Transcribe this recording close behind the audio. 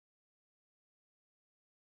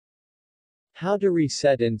How to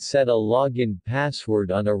reset and set a login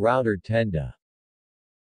password on a router. Tenda.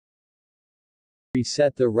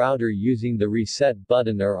 Reset the router using the reset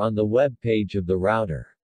button or on the web page of the router.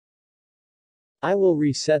 I will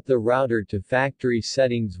reset the router to factory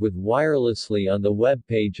settings with wirelessly on the web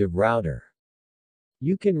page of router.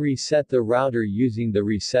 You can reset the router using the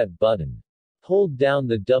reset button. Hold down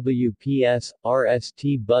the WPS/RST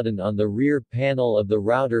button on the rear panel of the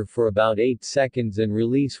router for about 8 seconds and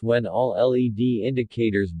release when all LED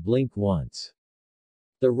indicators blink once.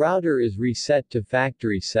 The router is reset to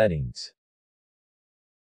factory settings.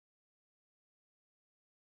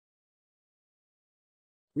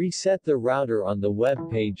 Reset the router on the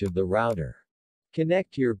web page of the router.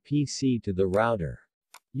 Connect your PC to the router.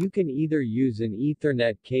 You can either use an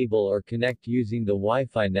Ethernet cable or connect using the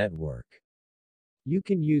Wi-Fi network. You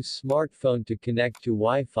can use smartphone to connect to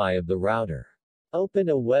Wi-Fi of the router. Open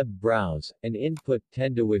a web browse and input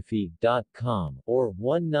tendawifi.com or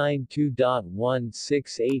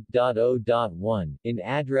 192.168.0.1 in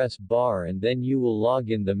address bar, and then you will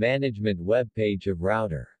log in the management web page of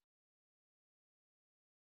router.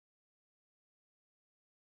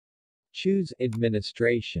 Choose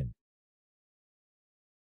Administration.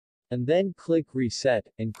 And then click Reset,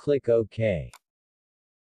 and click OK.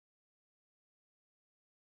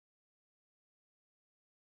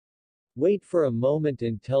 Wait for a moment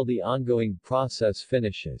until the ongoing process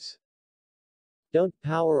finishes. Don't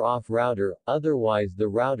power off router, otherwise the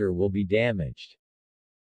router will be damaged.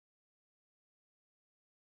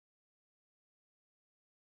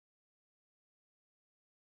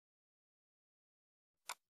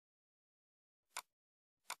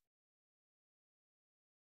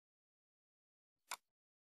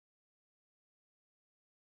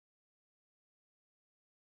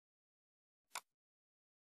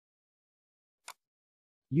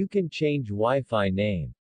 You can change Wi-Fi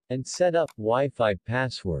name and set up Wi-Fi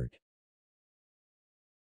password.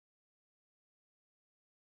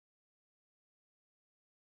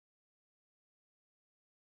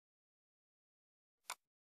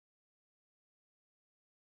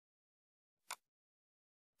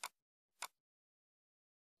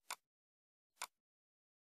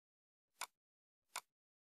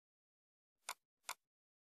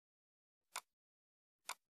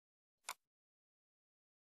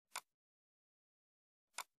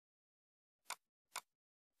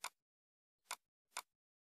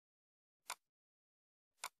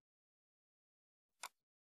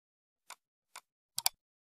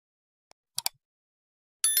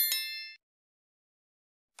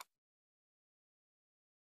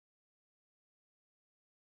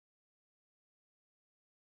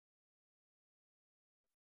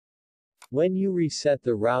 When you reset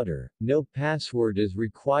the router, no password is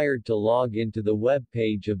required to log into the web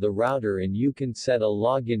page of the router, and you can set a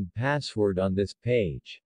login password on this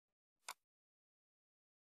page.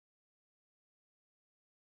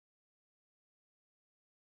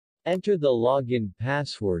 Enter the login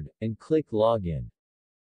password, and click Login.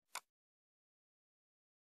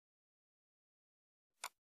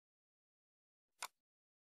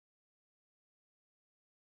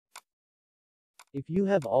 If you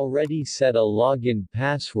have already set a login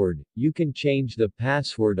password, you can change the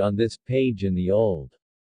password on this page, and the old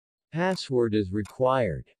password is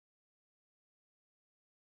required.